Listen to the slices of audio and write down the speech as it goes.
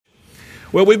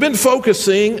Well, we've been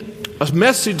focusing a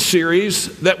message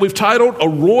series that we've titled A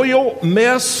Royal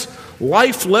Mess,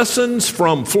 Life Lessons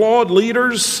from Flawed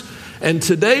Leaders. And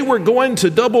today we're going to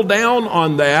double down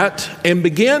on that and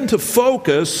begin to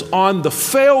focus on the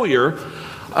failure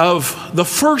of the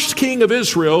first king of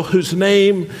Israel, whose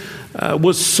name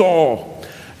was Saul.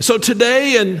 So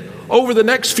today and over the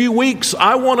next few weeks,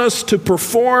 I want us to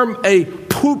perform a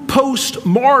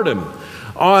post-mortem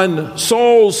on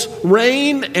Saul's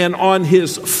reign and on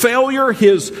his failure,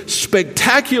 his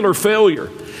spectacular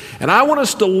failure. And I want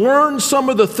us to learn some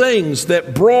of the things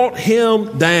that brought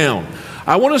him down.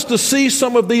 I want us to see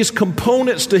some of these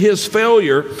components to his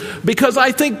failure, because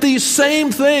I think these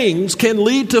same things can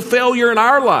lead to failure in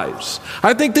our lives.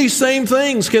 I think these same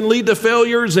things can lead to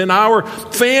failures in our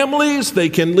families. They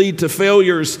can lead to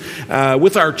failures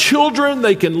with our children.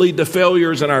 They can lead to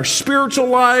failures in our spiritual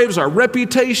lives, our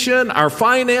reputation, our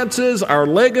finances, our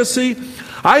legacy.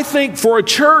 I think for a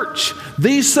church,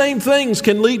 these same things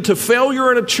can lead to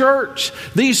failure in a church.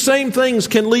 These same things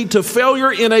can lead to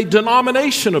failure in a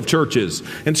denomination of churches.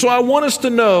 And so I want us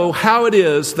to know how it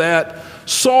is that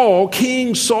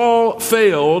King Saul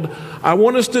failed. I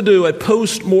want us to do a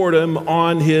post-mortem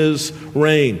on his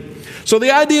reign. So the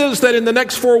idea is that in the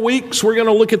next 4 weeks, we're going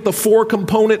to look at the 4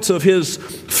 components of his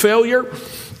failure.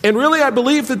 And really, I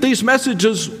believe that these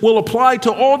messages will apply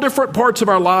to all different parts of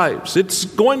our lives. It's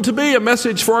going to be a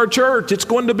message for our church. It's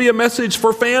going to be a message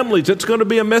for families. It's going to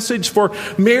be a message for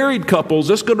married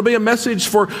couples. It's going to be a message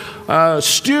for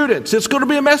students. It's going to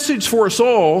be a message for us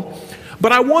all.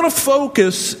 But I want to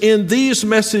focus in these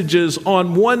messages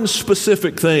on one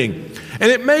specific thing.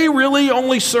 And it may really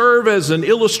only serve as an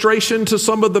illustration to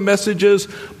some of the messages,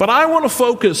 but I want to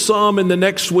focus some in the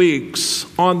next weeks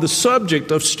on the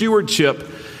subject of stewardship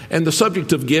and the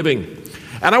subject of giving.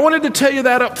 And I wanted to tell you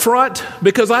that up front,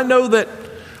 because I know that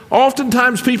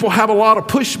oftentimes people have a lot of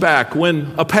pushback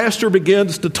when a pastor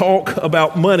begins to talk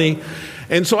about money.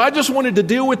 And so I just wanted to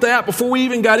deal with that before we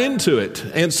even got into it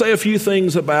and say a few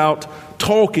things about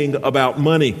talking about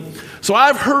money. So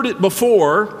I've heard it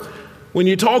before. When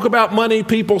you talk about money,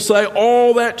 people say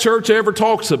all that church ever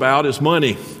talks about is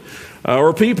money.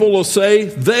 Or people will say,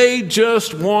 they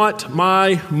just want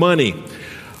my money.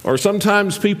 Or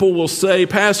sometimes people will say,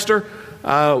 Pastor,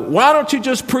 why don't you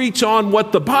just preach on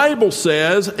what the Bible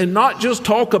says and not just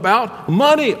talk about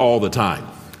money all the time?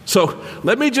 So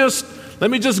let me just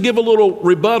give a little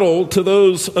rebuttal to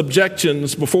those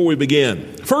objections before we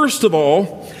begin. First of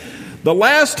all, the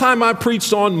last time I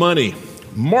preached on money,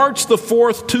 March the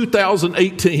 4th,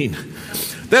 2018.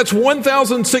 That's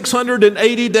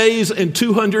 1,680 days and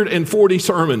 240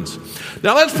 sermons.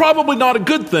 Now, that's probably not a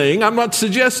good thing. I'm not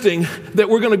suggesting that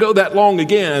we're going to go that long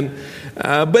again.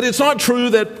 But it's not true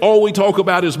that all we talk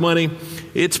about is money.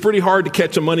 It's pretty hard to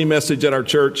catch a money message at our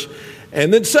church.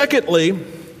 And then secondly,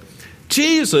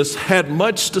 Jesus had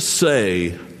much to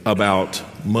say about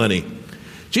money.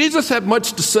 Jesus had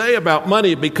much to say about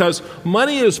money because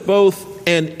money is both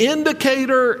an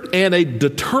indicator and a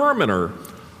determiner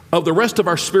of the rest of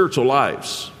our spiritual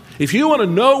lives. If you want to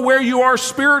know where you are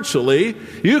spiritually,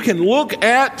 you can look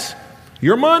at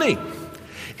your money.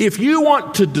 If you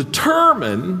want to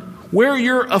determine where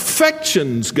your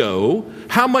affections go,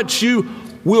 how much you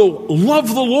will love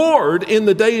the Lord in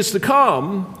the days to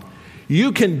come,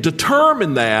 you can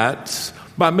determine that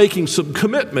by making some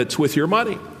commitments with your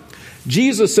money.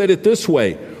 Jesus said it this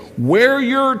way: where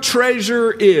your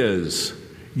treasure is,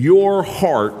 your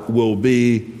heart will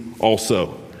be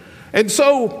also. And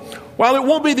so, while it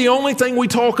won't be the only thing we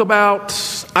talk about,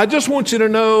 I just want you to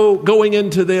know going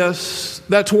into this,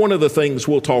 that's one of the things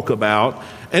we'll talk about.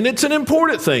 And it's an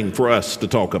important thing for us to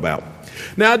talk about.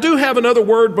 Now, I do have another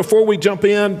word before we jump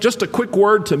in. Just a quick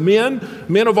word to men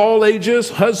of all ages,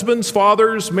 husbands,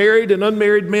 fathers, married and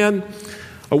unmarried men.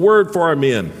 A word for our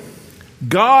men.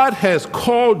 God has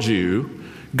called you,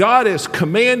 God has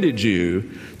commanded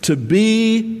you to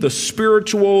be the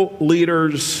spiritual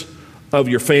leaders of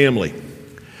your family.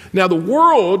 Now, the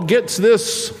world gets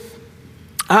this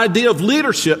idea of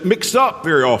leadership mixed up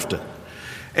very often.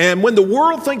 And when the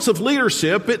world thinks of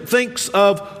leadership, it thinks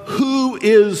of who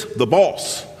is the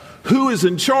boss, who is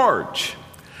in charge.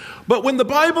 But when the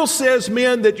Bible says,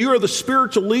 men, that you are the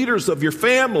spiritual leaders of your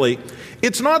family,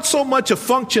 it's not so much a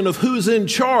function of who's in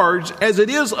charge as it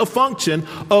is a function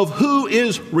of who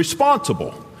is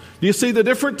responsible. Do you see the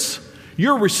difference?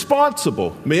 You're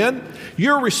responsible, men.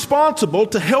 You're responsible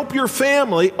to help your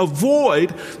family avoid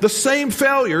the same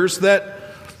failures that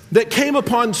came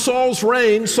upon Saul's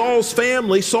reign, Saul's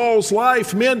family, Saul's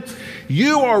life. Men,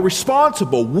 you are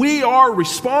responsible. We are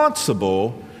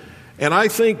responsible. And I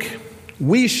think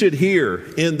we should hear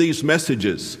in these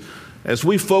messages as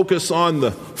we focus on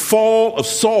the fall of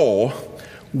Saul,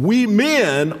 we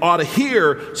men ought to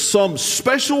hear some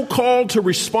special call to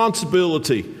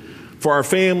responsibility for our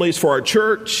families, for our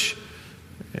church,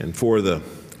 and for the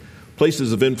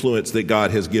places of influence that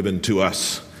God has given to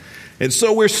us. And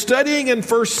so we're studying in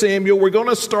 1 Samuel. We're going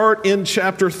to start in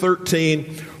chapter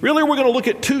 13. Really, we're going to look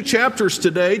at two chapters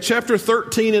today, chapter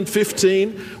 13 and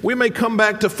 15. We may come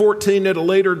back to 14 at a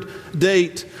later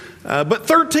date. But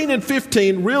 13 and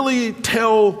 15 really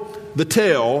tell the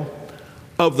tale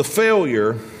of the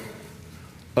failure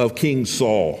of King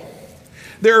Saul.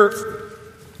 There are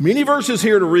many verses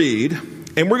here to read,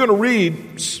 and we're going to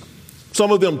read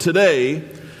some of them today.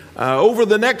 Over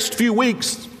the next few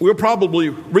weeks, we'll probably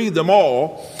read them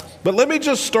all. But let me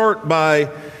just start by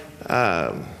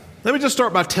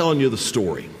telling you the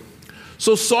story.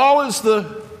 So Saul is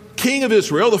the king of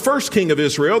Israel, the first king of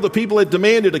Israel. The people had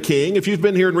demanded a king. If you've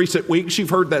been here in recent weeks,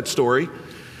 you've heard that story.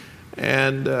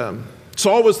 And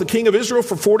Saul was the king of Israel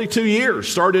for 42 years.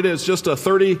 Started as just a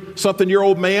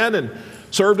 30-something-year-old man and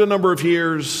served a number of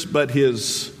years, but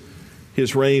his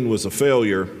reign was a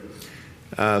failure.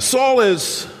 Saul,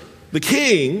 as the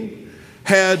king,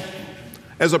 had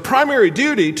as a primary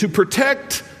duty to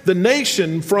protect the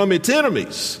nation from its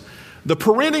enemies. The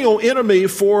perennial enemy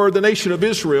for the nation of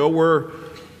Israel were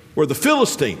the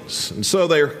Philistines, and so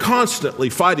they're constantly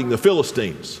fighting the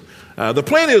Philistines. The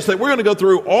plan is that we're going to go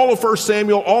through all of 1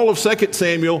 Samuel, all of 2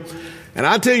 Samuel, and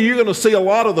I tell you, you're going to see a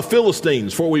lot of the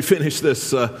Philistines before we finish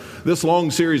this long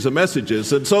series of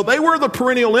messages. And so they were the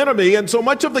perennial enemy, and so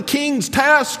much of the king's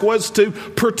task was to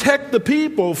protect the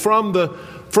people from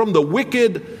the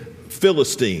wicked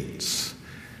Philistines.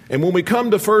 And when we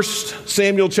come to 1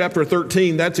 Samuel chapter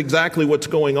 13, that's exactly what's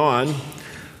going on.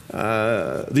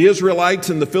 The Israelites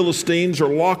and the Philistines are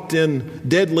locked in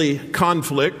deadly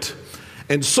conflict.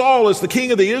 And Saul, as the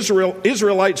king of the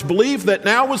Israelites, believed that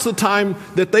now was the time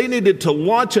that they needed to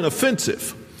launch an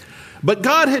offensive. But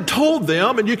God had told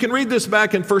them, and you can read this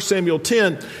back in 1 Samuel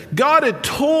 10, God had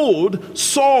told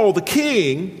Saul, the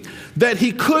king, that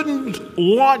he couldn't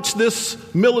launch this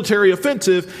military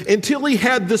offensive until he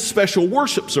had this special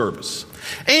worship service.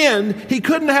 And he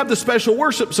couldn't have the special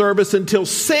worship service until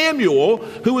Samuel,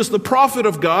 who was the prophet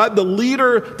of God, the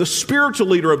leader, the spiritual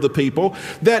leader of the people,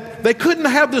 that they couldn't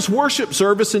have this worship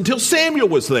service until Samuel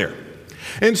was there.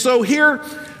 And so here,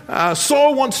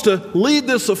 Saul wants to lead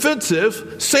this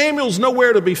offensive. Samuel's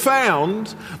nowhere to be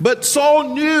found, but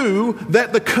Saul knew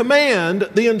that the command,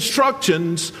 the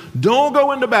instructions, don't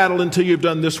go into battle until you've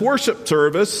done this worship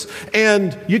service,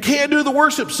 and you can't do the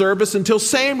worship service until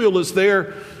Samuel is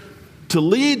there to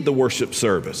lead the worship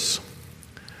service.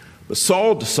 But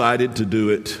Saul decided to do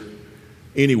it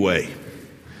anyway.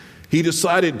 He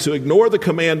decided to ignore the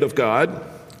command of God.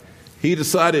 He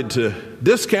decided to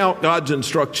discount God's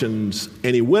instructions,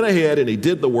 and he went ahead and he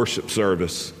did the worship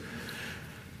service.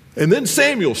 And then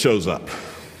Samuel shows up.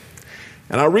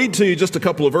 And I'll read to you just a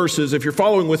couple of verses. If you're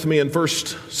following with me in 1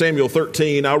 Samuel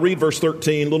 13, I'll read verse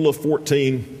 13, a little of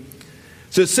 14.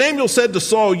 It says, Samuel said to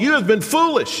Saul, "You have been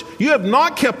foolish. You have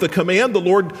not kept the command the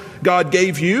Lord God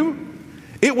gave you.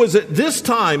 It was at this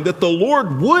time that the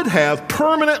Lord would have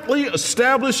permanently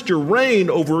established your reign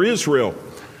over Israel.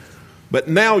 But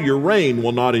now your reign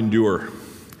will not endure."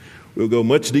 We'll go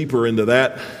much deeper into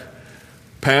that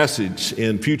passage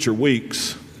in future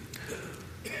weeks.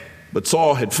 But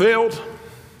Saul had failed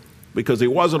because he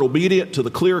wasn't obedient to the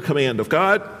clear command of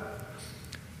God.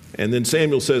 And then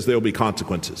Samuel says there'll be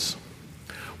consequences.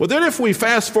 Well, then if we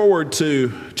fast forward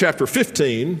to chapter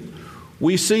 15,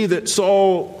 we see that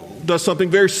Saul does something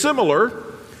very similar.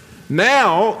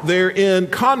 Now they're in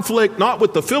conflict not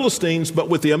with the Philistines, but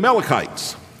with the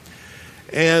Amalekites.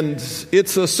 And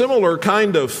it's a similar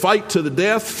kind of fight to the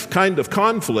death kind of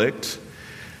conflict.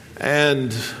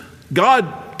 And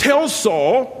God tells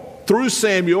Saul through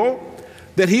Samuel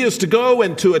that he is to go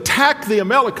and to attack the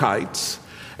Amalekites,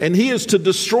 and he is to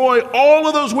destroy all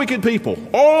of those wicked people,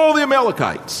 all the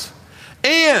Amalekites.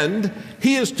 And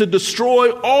he is to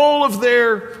destroy all of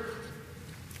their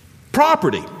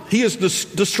property. He is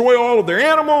to destroy all of their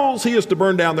animals. He is to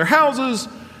burn down their houses.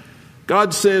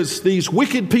 God says these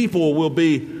wicked people will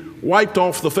be wiped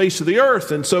off the face of the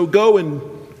earth, and so go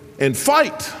and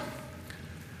fight.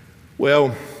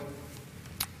 Well,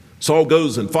 Saul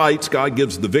goes and fights. God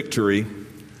gives the victory.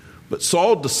 But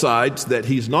Saul decides that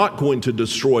he's not going to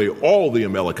destroy all the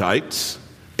Amalekites,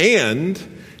 and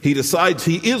he decides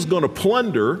he is going to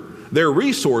plunder their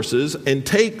resources and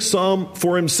take some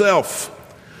for himself.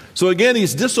 So again,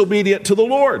 he's disobedient to the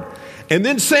Lord. And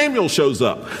then Samuel shows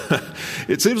up.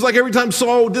 It seems like every time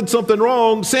Saul did something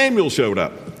wrong, Samuel showed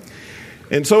up.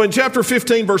 And so in chapter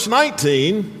 15, verse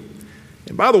 19,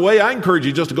 And by the way, I encourage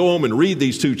you just to go home and read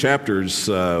these 2 chapters.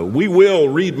 We will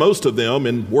read most of them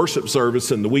in worship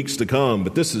service in the weeks to come,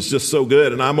 but this is just so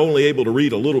good, and I'm only able to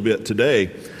read a little bit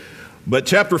today. But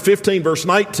chapter 15, verse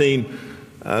 19,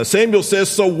 Samuel says,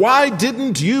 "So why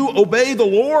didn't you obey the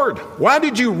Lord? Why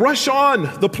did you rush on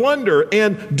the plunder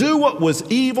and do what was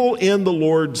evil in the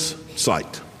Lord's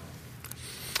sight?"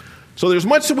 So there's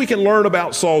much that we can learn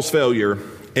about Saul's failure,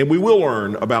 and we will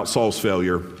learn about Saul's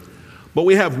failure. But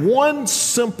we have one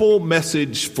simple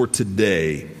message for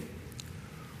today.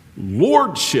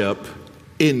 Lordship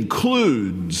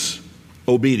includes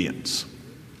obedience.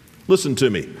 Listen to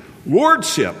me.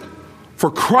 Lordship, for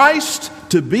Christ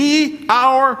to be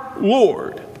our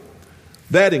Lord,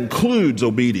 that includes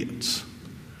obedience.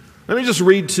 Let me just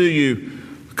read to you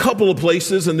a couple of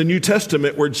places in the New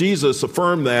Testament where Jesus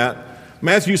affirmed that.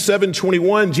 Matthew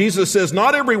 7:21, Jesus says,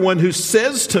 "Not everyone who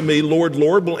says to me, 'Lord,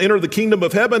 Lord,' will enter the kingdom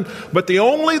of heaven, but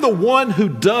only the one who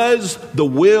does the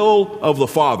will of the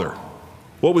Father."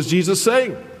 What was Jesus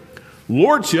saying?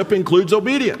 Lordship includes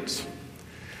obedience.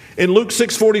 In Luke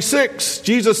 6:46,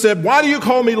 Jesus said, "Why do you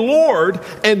call me Lord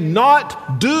and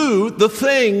not do the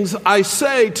things I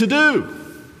say to do?"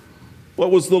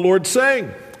 What was the Lord saying?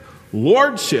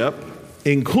 Lordship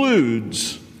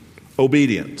includes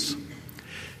obedience.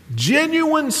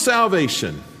 Genuine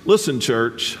salvation, listen,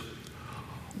 church,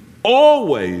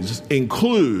 always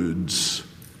includes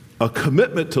a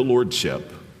commitment to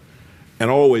lordship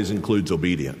and always includes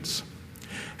obedience.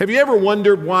 Have you ever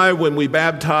wondered why when we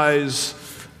baptize,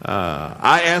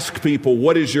 I ask people,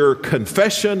 "What is your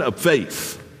confession of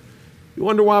faith?" You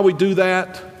wonder why we do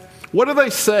that? What do they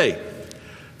say?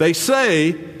 They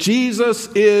say, "Jesus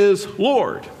is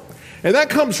Lord." And that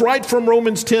comes right from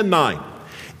Romans 10:9.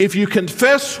 If you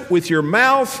confess with your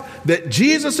mouth that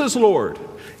Jesus is Lord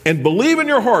and believe in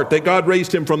your heart that God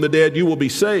raised him from the dead, you will be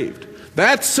saved.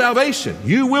 That's salvation.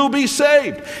 You will be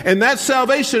saved. And that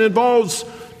salvation involves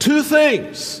 2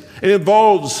 things. It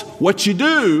involves what you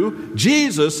do.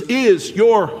 Jesus is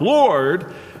your Lord.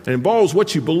 It involves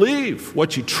what you believe,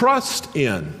 what you trust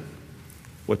in.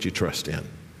 What you trust in.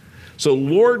 So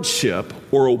lordship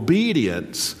or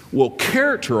obedience will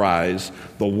characterize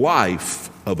the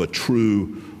life of a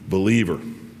true believer.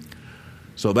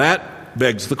 So that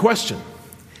begs the question,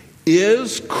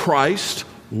 is Christ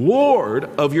Lord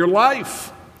of your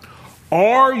life?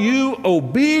 Are you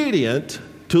obedient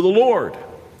to the Lord?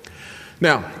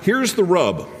 Now, here's the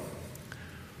rub.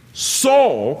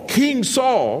 Saul, King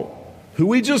Saul, who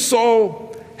we just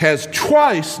saw has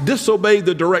twice disobeyed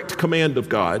the direct command of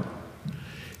God,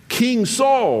 King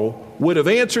Saul would have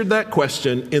answered that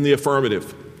question in the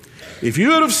affirmative. If you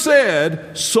would have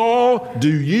said, "Saul, do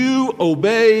you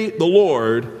obey the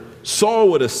Lord?" Saul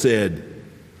would have said,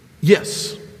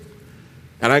 "Yes."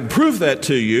 And I can prove that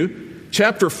to you.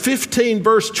 Chapter 15,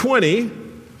 verse 20,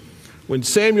 when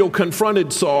Samuel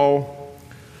confronted Saul,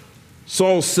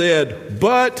 Saul said,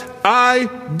 "But I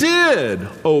did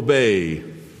obey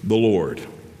the Lord."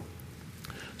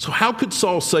 So how could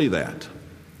Saul say that?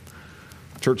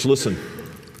 Church, listen.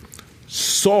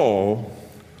 Saul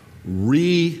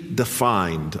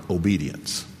redefined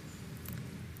obedience.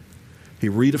 He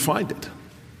redefined it.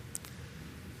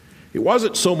 It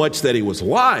wasn't so much that he was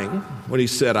lying when he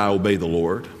said, "I obey the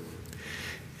Lord."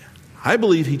 I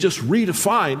believe he just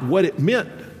redefined what it meant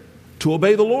to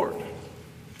obey the Lord.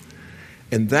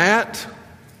 And that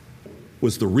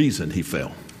was the reason he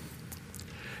fell.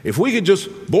 If we could just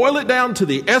boil it down to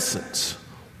the essence,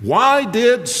 why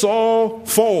did Saul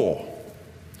fall?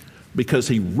 Because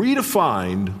he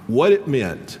redefined what it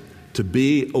meant to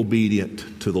be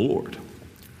obedient to the Lord.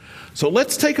 So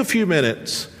let's take a few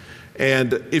minutes,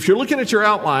 and if you're looking at your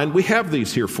outline, we have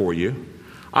these here for you.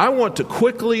 I want to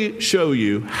quickly show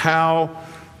you how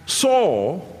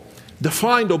Saul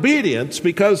defined obedience,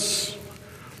 because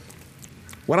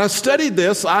when I studied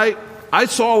this, I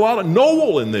saw a lot of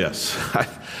Noel in this.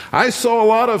 I saw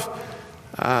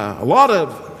a lot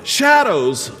of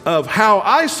shadows of how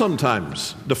I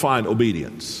sometimes define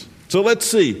obedience. So let's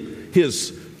see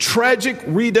his tragic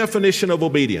redefinition of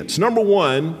obedience. Number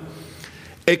 1,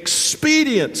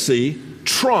 expediency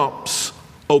trumps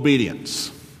obedience.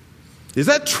 Is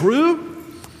that true?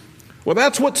 Well,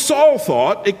 that's what Saul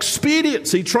thought.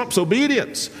 Expediency trumps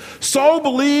obedience. Saul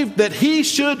believed that he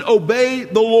should obey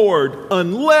the Lord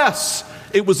unless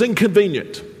it was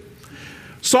inconvenient.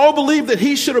 Saul believed that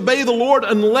he should obey the Lord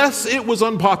unless it was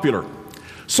unpopular.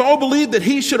 Saul believed that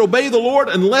he should obey the Lord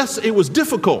unless it was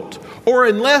difficult or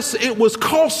unless it was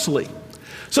costly.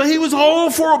 So he was all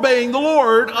for obeying the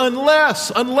Lord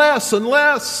unless.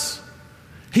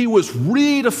 He was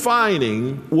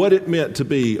redefining what it meant to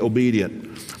be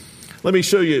obedient. Let me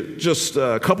show you just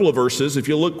a couple of verses. If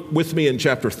you look with me in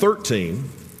chapter 13,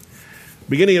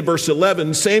 beginning in verse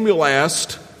 11, Samuel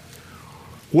asked,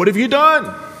 "What have you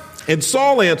done?" And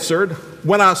Saul answered,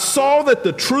 "When I saw that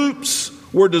the troops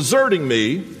were deserting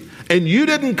me, and you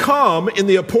didn't come in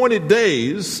the appointed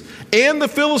days, and the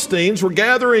Philistines were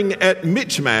gathering at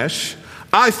Michmash,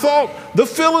 I thought the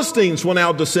Philistines will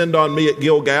now descend on me at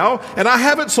Gilgal, and I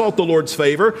haven't sought the Lord's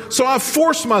favor, so I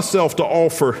forced myself to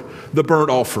offer the burnt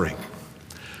offering."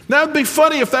 Now, it'd be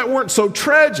funny if that weren't so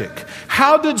tragic.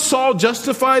 How did Saul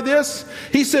justify this?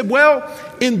 He said, "Well,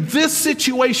 in this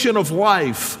situation of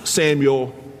life,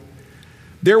 Samuel,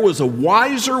 there was a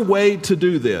wiser way to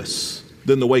do this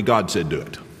than the way God said do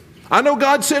it. I know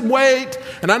God said wait,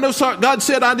 and I know God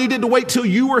said I needed to wait till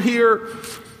you were here,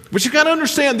 but you got to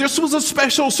understand this was a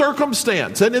special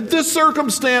circumstance. And in this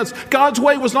circumstance, God's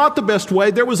way was not the best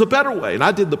way. There was a better way, and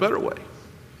I did the better way."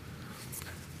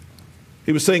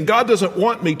 He was saying, God doesn't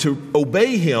want me to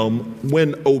obey him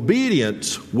when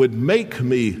obedience would make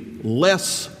me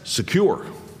less secure.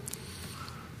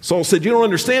 Saul said, "You don't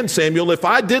understand, Samuel. If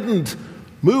I didn't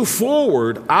move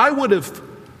forward, I would have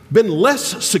been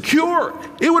less secure.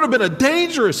 It would have been a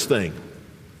dangerous thing."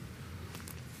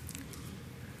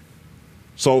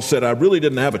 Saul said, "I really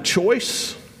didn't have a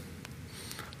choice.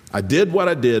 I did what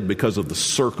I did because of the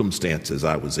circumstances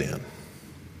I was in."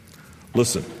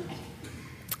 Listen.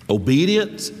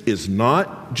 Obedience is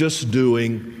not just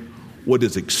doing what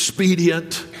is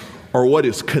expedient or what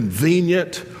is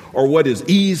convenient or what is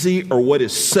easy or what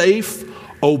is safe.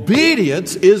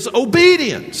 Obedience is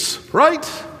obedience, right?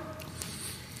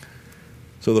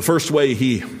 So the first way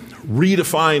he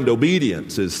redefined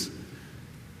obedience is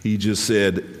he just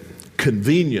said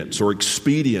convenience or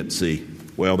expediency.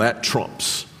 Well, that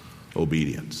trumps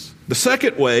obedience. The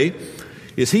second way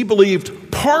is he believed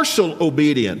partial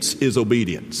obedience is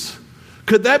obedience.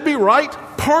 Could that be right?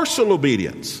 Partial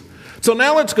obedience. So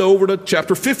now let's go over to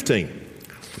chapter 15.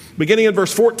 Beginning in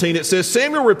verse 14, it says,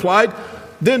 Samuel replied,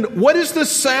 "Then what is this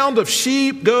sound of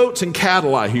sheep, goats, and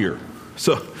cattle I hear?"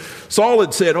 So Saul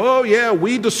had said, "Oh yeah,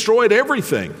 we destroyed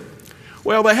everything."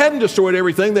 Well, they hadn't destroyed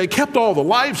everything. They kept all the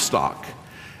livestock.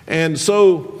 And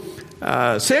so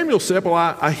Samuel said, "Well,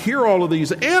 I hear all of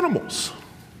these animals."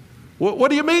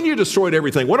 What do you mean you destroyed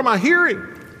everything? What am I hearing?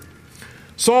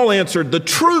 Saul answered, "The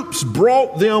troops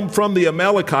brought them from the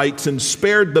Amalekites and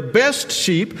spared the best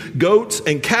sheep, goats,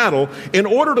 and cattle in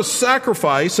order to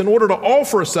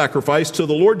offer a sacrifice to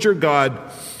the Lord your God.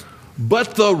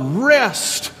 But the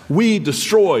rest we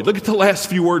destroyed." Look at the last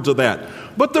few words of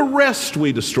that. But the rest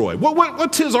we destroyed.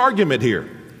 What's his argument here?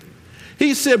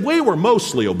 He said, we were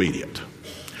mostly obedient.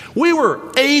 We were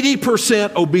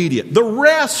 80% obedient. The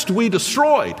rest we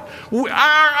destroyed.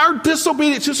 Our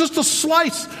disobedience is just a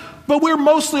slice, but we're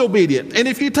mostly obedient. And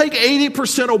if you take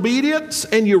 80% obedience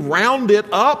and you round it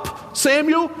up,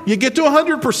 Samuel, you get to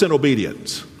 100%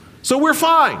 obedience. So we're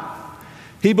fine.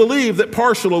 He believed that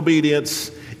partial obedience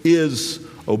is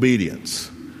obedience.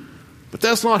 But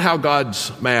that's not how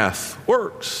God's math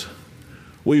works.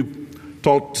 We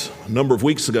talked a number of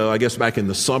weeks ago, I guess back in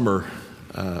the summer,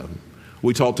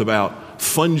 we talked about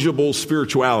fungible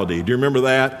spirituality. Do you remember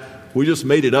that? We just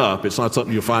made it up. It's not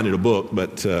something you'll find in a book,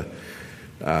 but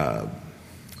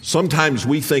sometimes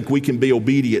we think we can be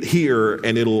obedient here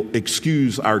and it'll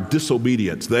excuse our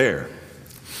disobedience there.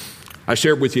 I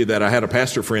shared with you that I had a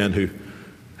pastor friend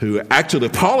who actually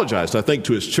apologized, I think,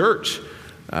 to his church.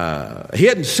 He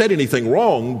hadn't said anything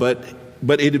wrong, but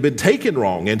it had been taken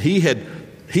wrong, and he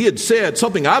had said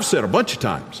something I've said a bunch of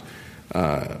times.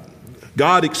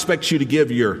 God expects you to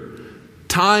give your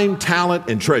time, talent,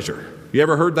 and treasure. You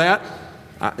ever heard that?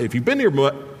 If you've been here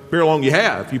very long, you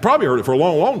have. You probably heard it for a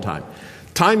long, long time.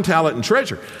 Time, talent, and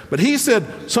treasure. But he said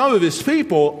some of his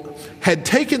people had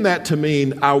taken that to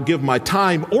mean I'll give my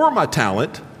time or my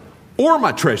talent or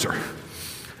my treasure.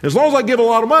 As long as I give a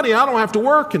lot of money, I don't have to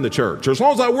work in the church. Or as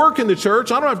long as I work in the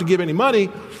church, I don't have to give any money.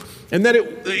 And that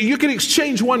you can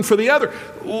exchange one for the other.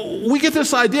 We get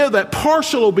this idea that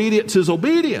partial obedience is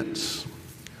obedience.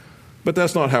 But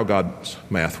that's not how God's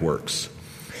math works.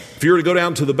 If you were to go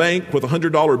down to the bank with a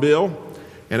 $100 bill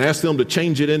and ask them to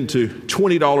change it into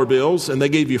 $20 bills and they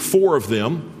gave you 4 of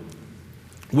them,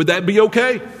 would that be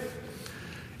okay?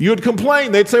 You would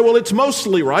complain. They'd say, well, it's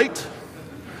mostly right.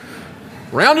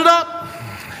 Round it up.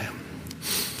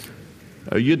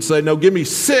 You'd say, no, give me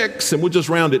 6 and we'll just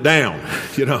round it down,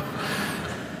 you know.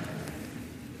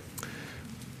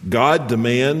 God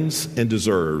demands and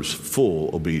deserves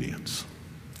full obedience.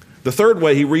 The third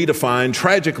way he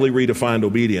tragically redefined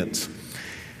obedience.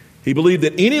 He believed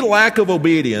that any lack of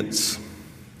obedience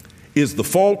is the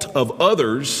fault of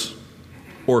others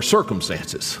or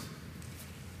circumstances.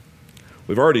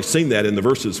 We've already seen that in the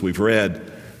verses we've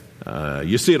read.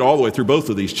 You see it all the way through both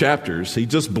of these chapters. He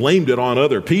just blamed it on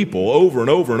other people over and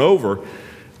over and over.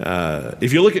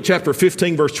 If you look at chapter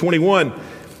 15, verse 21,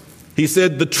 he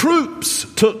said, the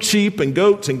troops took sheep and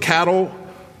goats and cattle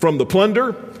from the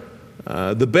plunder,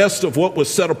 the best of what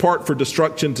was set apart for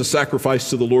destruction to sacrifice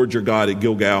to the Lord your God at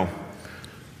Gilgal.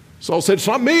 Saul said, it's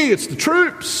not me, it's the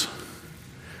troops.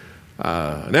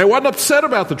 Now, he wasn't upset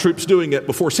about the troops doing it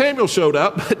before Samuel showed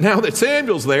up, but now that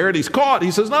Samuel's there and he's caught, he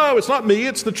says, no, it's not me,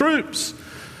 it's the troops.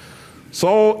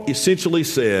 Saul essentially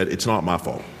said, it's not my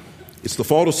fault. It's the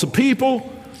fault of some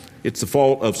people, it's the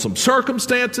fault of some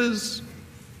circumstances,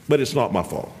 but it's not my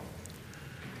fault.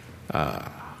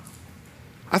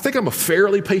 I think I'm a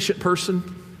fairly patient person.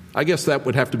 I guess that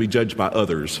would have to be judged by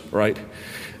others, right?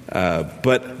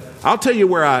 But I'll tell you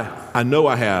where I know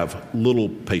I have little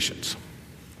patience.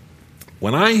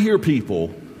 When I hear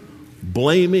people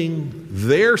blaming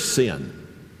their sin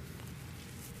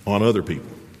on other people.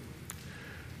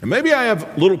 And maybe I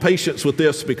have little patience with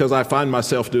this because I find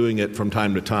myself doing it from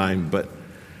time to time, but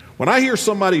when I hear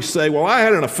somebody say, well, I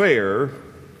had an affair,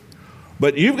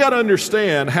 but you've got to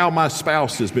understand how my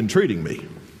spouse has been treating me.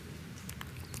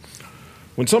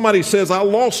 When somebody says, I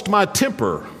lost my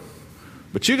temper,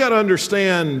 but you got to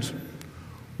understand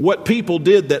what people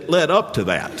did that led up to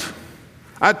that.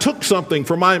 I took something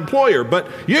from my employer, but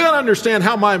you got to understand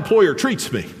how my employer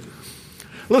treats me.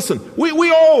 Listen,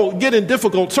 we all get in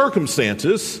difficult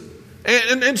circumstances,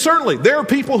 and certainly there are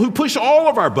people who push all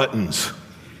of our buttons.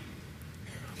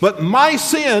 But my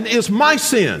sin is my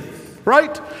sin,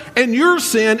 right? And your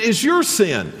sin is your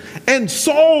sin. And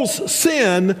Saul's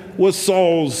sin was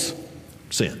Saul's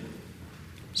sin.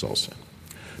 Saul's sin.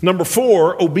 Number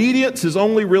 4, obedience is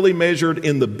only really measured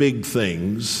in the big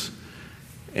things.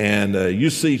 And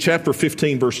you see chapter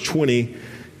 15, verse 20.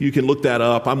 You can look that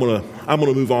up. I'm gonna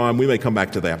move on. We may come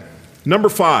back to that. Number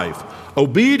 5,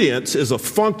 obedience is a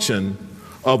function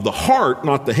of the heart,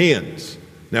 not the hands.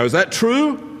 Now, is that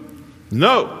true?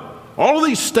 No. All of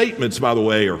these statements, by the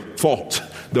way, are false.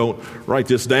 Don't write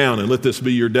this down and let this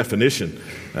be your definition.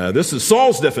 This is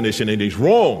Saul's definition, and he's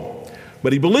wrong.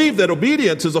 But he believed that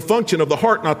obedience is a function of the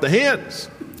heart, not the hands.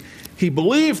 He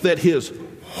believed that his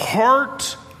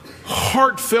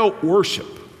heartfelt worship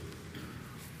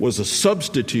was a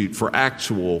substitute for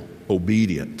actual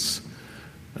obedience.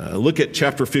 Look at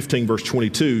chapter 15, verse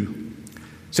 22.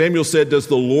 Samuel said, does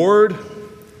the Lord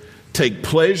take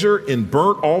pleasure in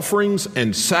burnt offerings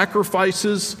and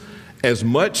sacrifices as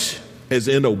much as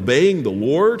in obeying the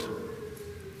Lord?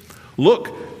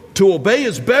 Look, to obey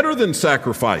is better than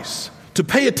sacrifice. To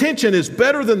pay attention is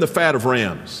better than the fat of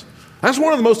rams. That's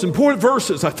one of the most important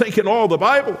verses, I think, in all the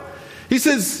Bible. He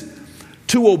says,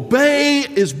 to obey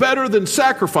is better than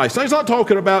sacrifice. Now, he's not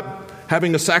talking about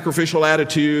having a sacrificial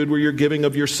attitude where you're giving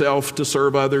of yourself to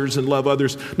serve others and love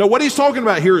others. No, what he's talking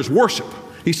about here is worship.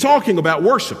 He's talking about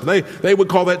worship. They would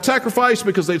call that sacrifice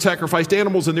because they sacrificed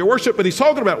animals in their worship, but he's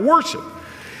talking about worship.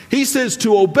 He says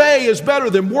to obey is better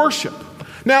than worship.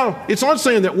 Now, it's not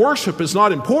saying that worship is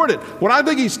not important. What I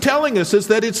think he's telling us is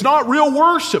that it's not real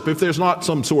worship if there's not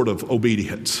some sort of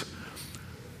obedience.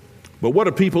 But what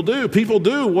do? People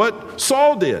do what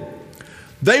Saul did.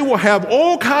 They will have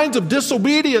all kinds of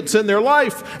disobedience in their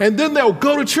life, and then they'll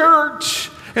go to church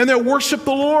and they'll worship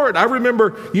the Lord. I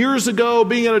remember years ago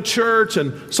being in a church,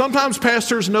 and sometimes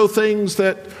pastors know things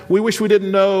that we wish we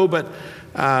didn't know, but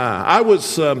I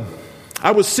was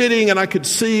sitting and I could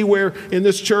see where in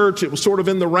this church it was sort of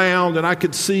in the round, and I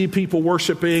could see people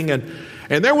worshiping, and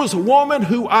there was a woman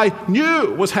who I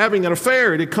knew was having an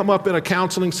affair. It had come up in a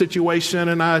counseling situation,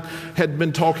 and I had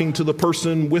been talking to the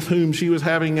person with whom she was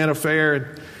having an affair.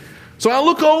 And so I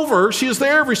look over. She is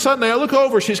there every Sunday. I look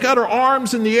over. She's got her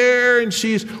arms in the air, and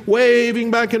she's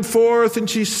waving back and forth, and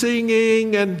she's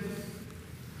singing. And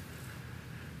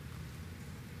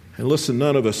listen,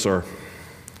 none of us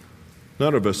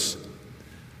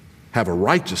have a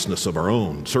righteousness of our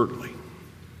own, certainly.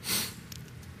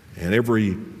 And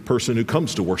every person who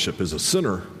comes to worship is a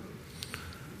sinner.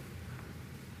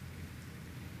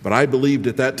 But I believed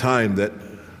at that time that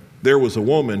there was a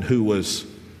woman who was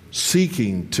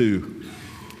seeking to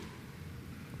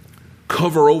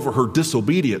cover over her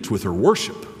disobedience with her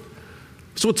worship.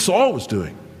 That's what Saul was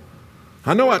doing.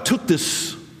 I know I took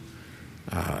these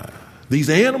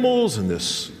animals and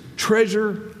this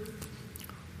treasure,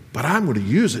 but I'm going to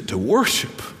use it to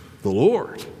worship the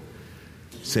Lord.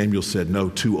 Samuel said, no,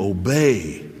 to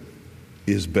obey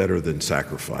is better than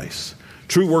sacrifice.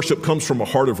 True worship comes from a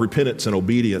heart of repentance and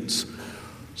obedience.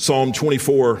 Psalm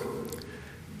 24,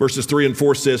 verses 3 and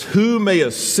 4 says, who may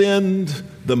ascend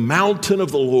the mountain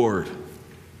of the Lord?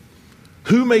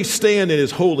 Who may stand in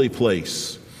his holy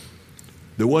place?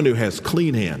 The one who has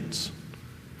clean hands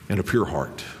and a pure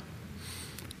heart.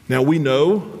 Now we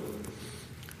know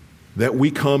that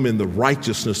we come in the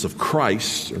righteousness of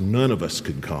Christ, or none of us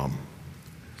could come.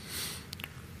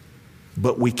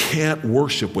 But we can't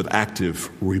worship with active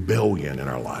rebellion in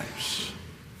our lives.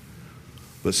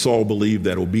 But Saul believed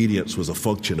that obedience was a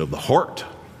function of the heart.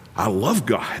 I love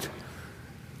God,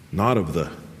 not of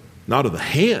the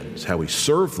hands, how he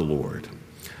served the Lord.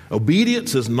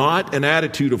 Obedience is not an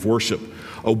attitude of worship.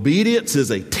 Obedience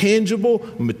is a tangible,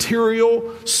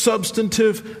 material,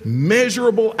 substantive,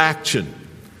 measurable action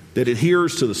that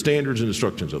adheres to the standards and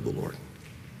instructions of the Lord.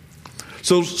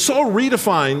 So Saul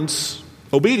redefines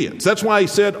obedience. That's why he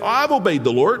said, I've obeyed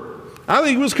the Lord. I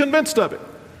think he was convinced of it,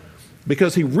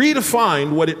 because he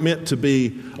redefined what it meant to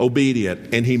be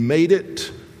obedient, and he made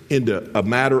it into a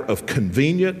matter of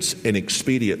convenience and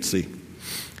expediency.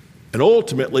 And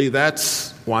ultimately,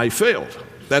 that's why he failed.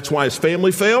 That's why his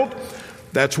family failed.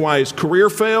 That's why his career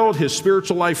failed, his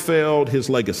spiritual life failed, his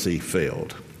legacy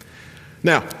failed.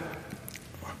 Now,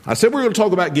 I said we're going to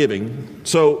talk about giving,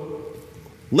 so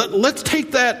let's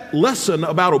take that lesson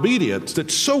about obedience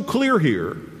that's so clear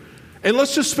here, and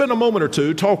let's just spend a moment or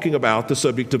two talking about the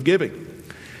subject of giving.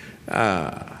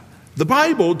 The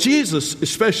Bible, Jesus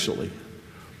especially,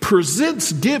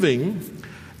 presents giving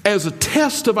as a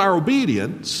test of our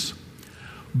obedience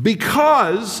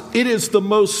because it is the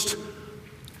most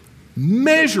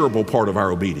measurable part of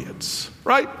our obedience,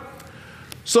 right?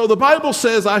 So the Bible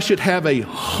says I should have a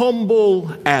humble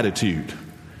attitude.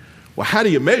 Well, how do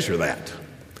you measure that?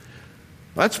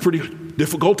 That's pretty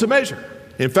difficult to measure.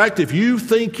 In fact, if you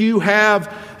think you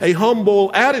have a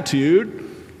humble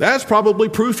attitude, that's probably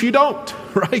proof you don't,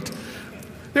 right?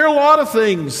 There are a lot of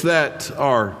things that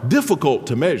are difficult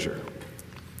to measure.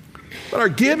 But our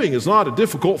giving is not a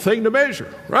difficult thing to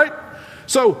measure, right?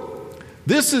 So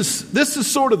this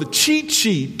is sort of the cheat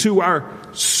sheet to our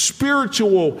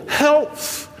spiritual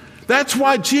health. That's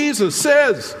why Jesus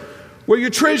says, where your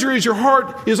treasure is, your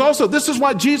heart is also. This is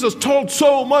why Jesus told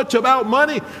so much about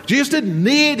money. Jesus didn't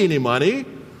need any money,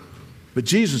 but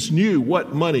Jesus knew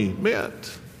what money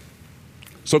meant.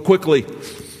 So quickly,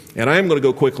 and I am going to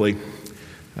go quickly,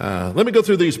 let me go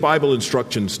through these Bible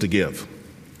instructions to give.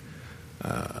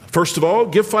 First of all,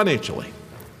 give financially.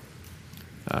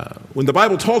 When the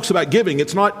Bible talks about giving,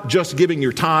 it's not just giving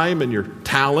your time and your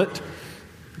talent.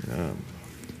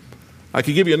 I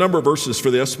could give you a number of verses for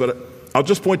this, but I'll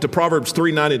just point to Proverbs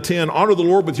 3, 9, and 10. Honor the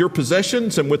Lord with your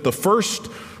possessions and with the first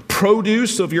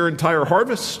produce of your entire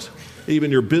harvest, even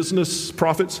your business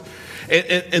profits.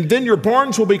 And then your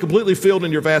barns will be completely filled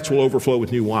and your vats will overflow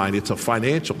with new wine. It's a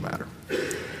financial matter.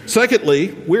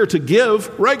 Secondly, we're to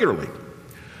give regularly.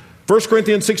 1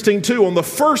 Corinthians 16:2, on the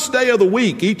first day of the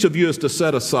week, each of you is to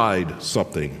set aside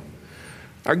something.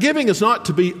 Our giving is not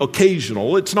to be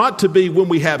occasional. It's not to be when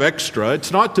we have extra.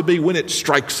 It's not to be when it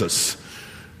strikes us.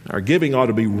 Our giving ought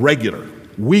to be regular,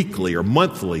 weekly or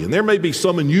monthly. And there may be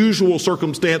some unusual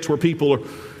circumstance where people are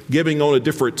giving on a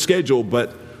different schedule,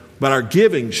 but our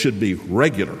giving should be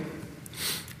regular.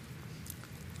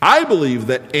 I believe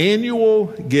that annual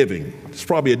giving is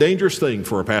probably a dangerous thing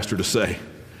for a pastor to say.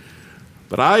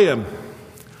 But I'm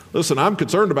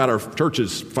concerned about our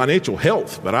church's financial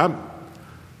health, but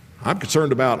I'm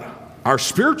concerned about our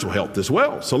spiritual health as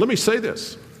well. So let me say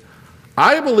this.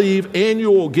 I believe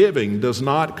annual giving does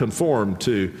not conform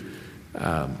to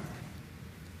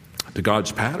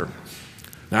God's pattern.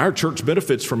 Now, our church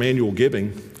benefits from annual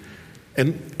giving.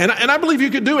 And I believe you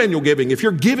could do annual giving. If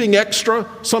you're giving extra,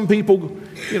 some people,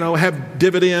 have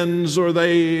dividends or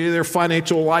their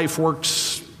financial life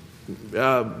works,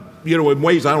 in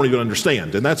ways I don't even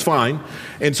understand, and that's fine.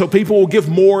 And so people will give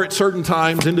more at certain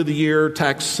times into the year,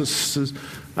 taxes,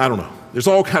 I don't know. There's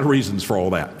all kind of reasons for all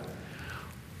that.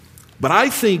 But I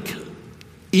think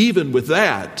even with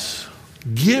that,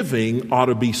 giving ought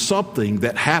to be something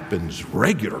that happens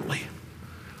regularly.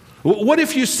 What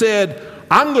if you said,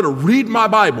 I'm going to read my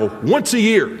Bible once a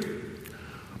year,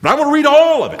 but I'm going to read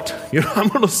all of it. I'm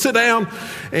going to sit down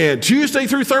and Tuesday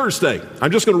through Thursday,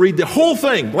 I'm just going to read the whole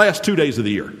thing the last 2 days of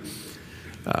the year.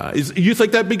 You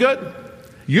think that'd be good?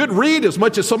 You'd read as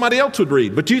much as somebody else would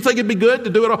read, but do you think it'd be good to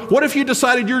do it all? What if you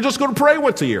decided you're just going to pray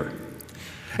once a year?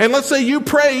 And let's say you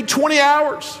prayed 20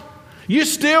 hours. You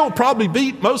still probably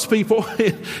beat most people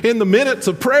in the minutes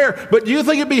of prayer, but do you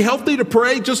think it'd be healthy to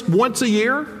pray just once a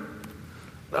year?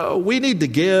 No, we need to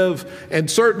give, and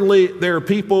certainly there are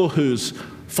people whose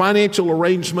financial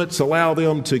arrangements allow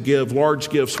them to give large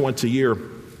gifts once a year.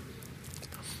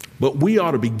 But we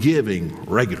ought to be giving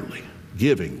regularly.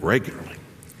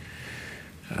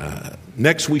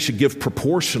 Next, we should give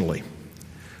proportionally.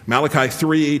 Malachi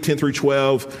 3, 10 through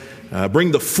 12,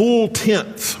 bring the full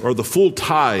tenth or the full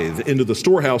tithe into the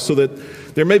storehouse so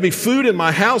that there may be food in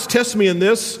my house. Test me in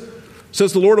this,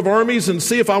 says the Lord of armies, and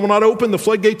see if I will not open the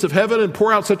floodgates of heaven and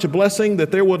pour out such a blessing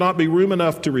that there will not be room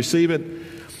enough to receive it.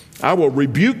 I will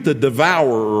rebuke the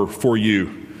devourer for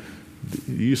you.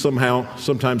 You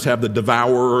sometimes have the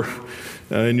devourer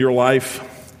in your life.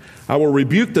 I will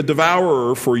rebuke the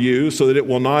devourer for you so that it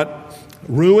will not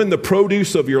ruin the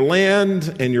produce of your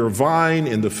land, and your vine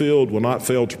in the field will not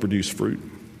fail to produce fruit.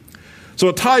 So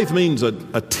a tithe means a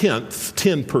tenth,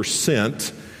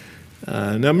 10%.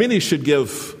 Now many should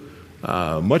give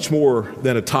much more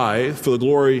than a tithe for the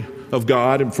glory of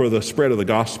God and for the spread of the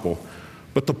gospel.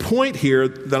 But the point here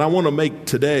that I want to make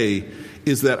today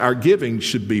is that our giving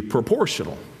should be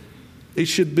proportional. It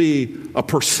should be a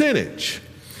percentage.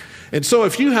 And so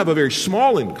if you have a very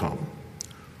small income,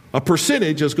 a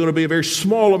percentage is going to be a very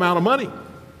small amount of money.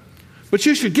 But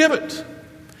you should give it.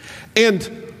 And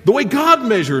the way God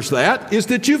measures that is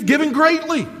that you've given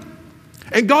greatly.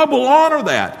 And God will honor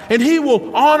that. And He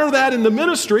will honor that in the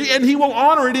ministry, and He will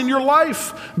honor it in your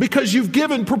life because you've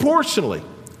given proportionally.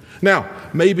 Now,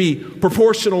 maybe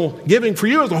proportional giving for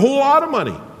you is a whole lot of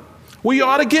money. Well, you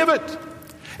ought to give it.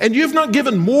 And you've not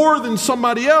given more than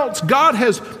somebody else. God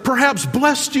has perhaps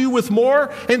blessed you with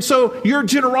more. And so your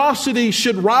generosity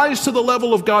should rise to the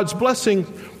level of God's blessing.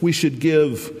 We should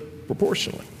give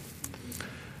proportionally.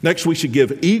 Next, we should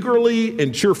give eagerly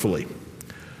and cheerfully.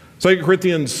 2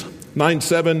 Corinthians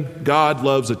 9:7, God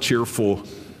loves a cheerful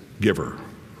giver.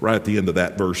 Right at the end of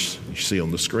that verse you see on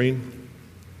the screen.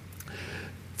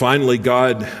 Finally,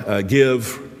 God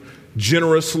give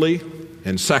generously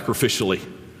and sacrificially.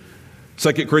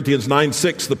 2 Corinthians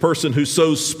 9:6, the person who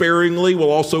sows sparingly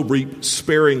will also reap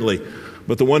sparingly,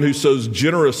 but the one who sows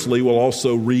generously will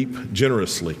also reap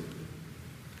generously.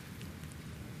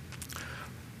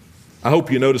 I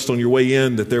hope you noticed on your way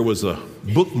in that there was a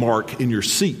bookmark in your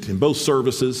seat in both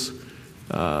services.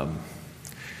 And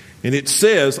it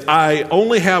says, I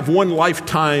only have one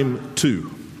lifetime too.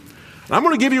 And I'm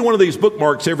going to give you one of these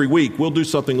bookmarks every week. We'll do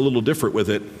something a little different with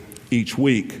it each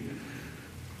week.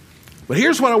 But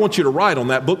here's what I want you to write on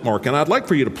that bookmark, and I'd like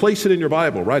for you to place it in your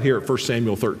Bible right here at 1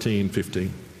 Samuel 13:15.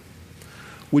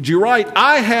 Would you write,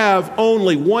 I have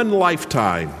only one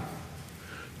lifetime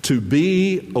to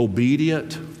be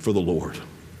obedient for the Lord.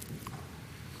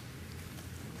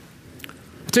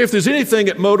 See, if there's anything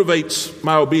that motivates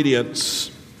my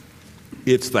obedience,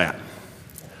 it's that.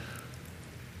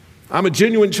 I'm a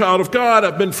genuine child of God.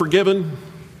 I've been forgiven.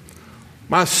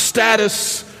 My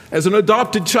status as an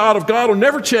adopted child of God will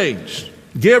never change,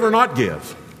 give or not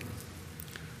give.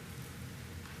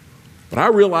 But I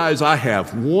realize I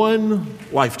have one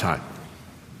lifetime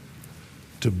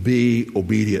to be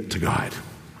obedient to God.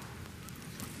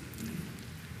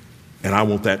 And I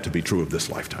want that to be true of this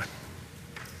lifetime.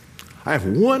 I have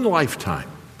one lifetime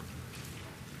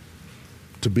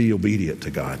to be obedient to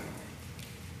God.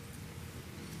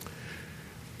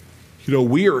 You know,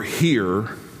 we are here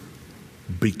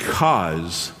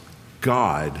because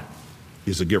God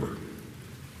is a giver.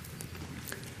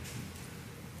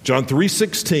 John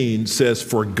 3:16 says,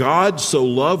 for God so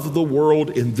loved the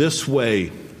world in this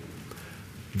way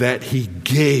that He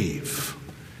gave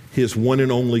His one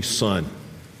and only Son,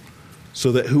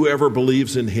 so that whoever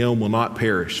believes in Him will not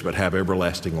perish but have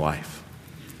everlasting life.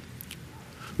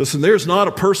 Listen, there's not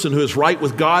a person who is right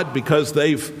with God because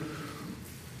they've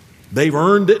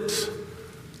earned it.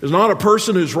 There's not a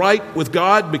person who's right with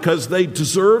God because they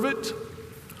deserve it.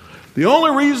 The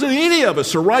only reason any of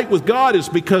us are right with God is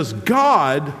because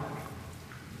God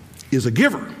is a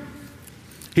giver.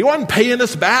 He wasn't paying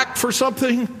us back for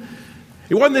something.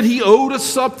 It wasn't that He owed us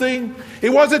something. It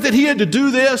wasn't that He had to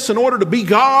do this in order to be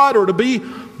God or to be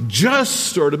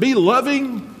just or to be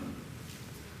loving.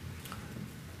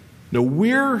 No,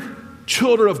 we're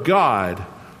children of God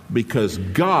because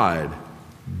God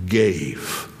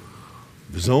gave.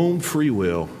 Of His own free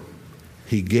will,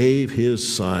 He gave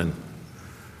His Son.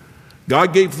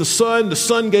 God gave the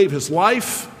Son gave His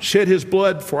life, shed His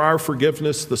blood for our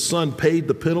forgiveness. The Son paid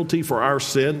the penalty for our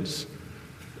sins.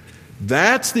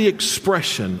 That's the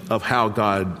expression of how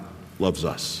God loves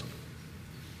us.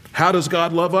 How does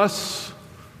God love us?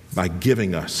 By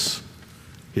giving us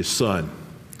His Son,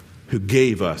 who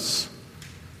gave us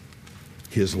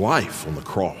His life on the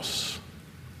cross.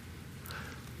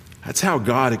 That's how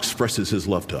God expresses His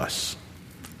love to us.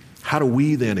 How do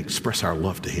we then express our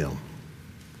love to Him?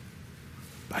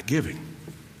 By giving.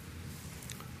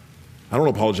 I don't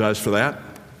apologize for that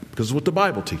because it's what the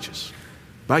Bible teaches.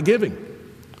 By giving.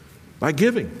 By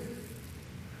giving.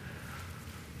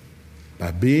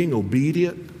 By being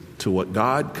obedient to what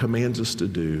God commands us to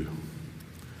do,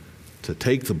 to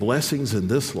take the blessings in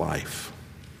this life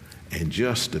and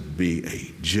just to be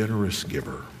a generous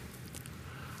giver.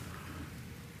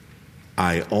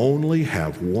 I only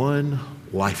have one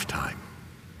lifetime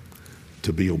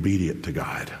to be obedient to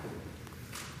God.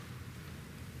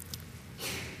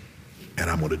 And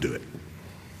I'm going to do it.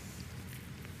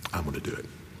 I'm going to do it.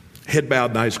 Head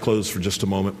bowed, eyes closed for just a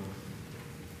moment.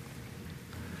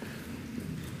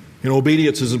 You know,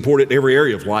 obedience is important in every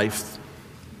area of life.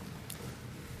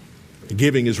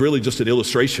 Giving is really just an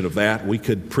illustration of that. We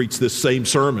could preach this same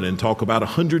sermon and talk about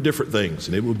 100 different things,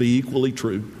 and it would be equally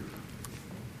true.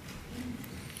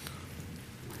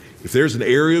 If there's an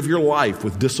area of your life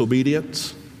with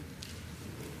disobedience,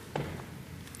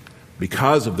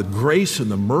 because of the grace and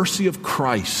the mercy of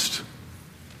Christ,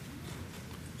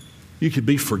 you could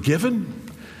be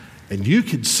forgiven, and you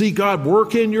could see God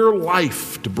work in your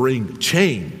life to bring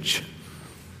change.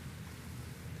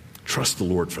 Trust the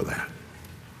Lord for that.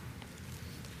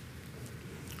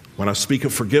 When I speak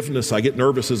of forgiveness, I get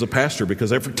nervous as a pastor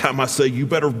because every time I say, you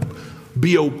better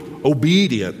be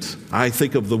obedient, I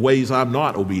think of the ways I'm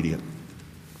not obedient.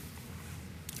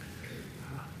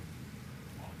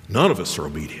 None of us are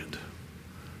obedient,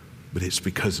 but it's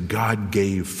because God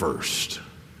gave first.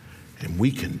 And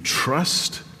we can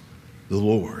trust the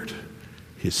Lord,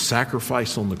 his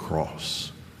sacrifice on the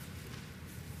cross.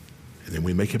 And then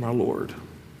we make him our Lord.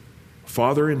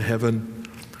 Father in heaven,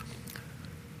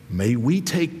 may we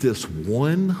take this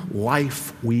one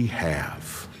life we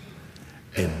have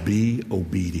and be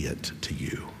obedient to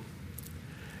you.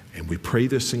 And we pray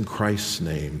this in Christ's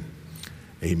name.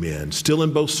 Amen. Still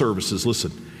in both services,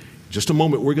 listen, in just a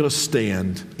moment we're going to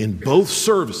stand in both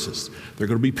services. There are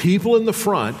going to be people in the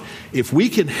front. If we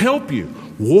can help you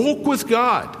walk with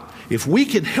God, if we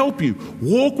can help you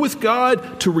walk with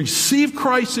God to receive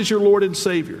Christ as your Lord and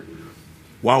Savior,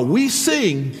 while we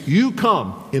sing, you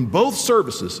come in both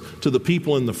services to the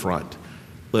people in the front.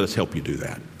 Let us help you do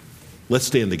that. Let's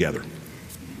stand together.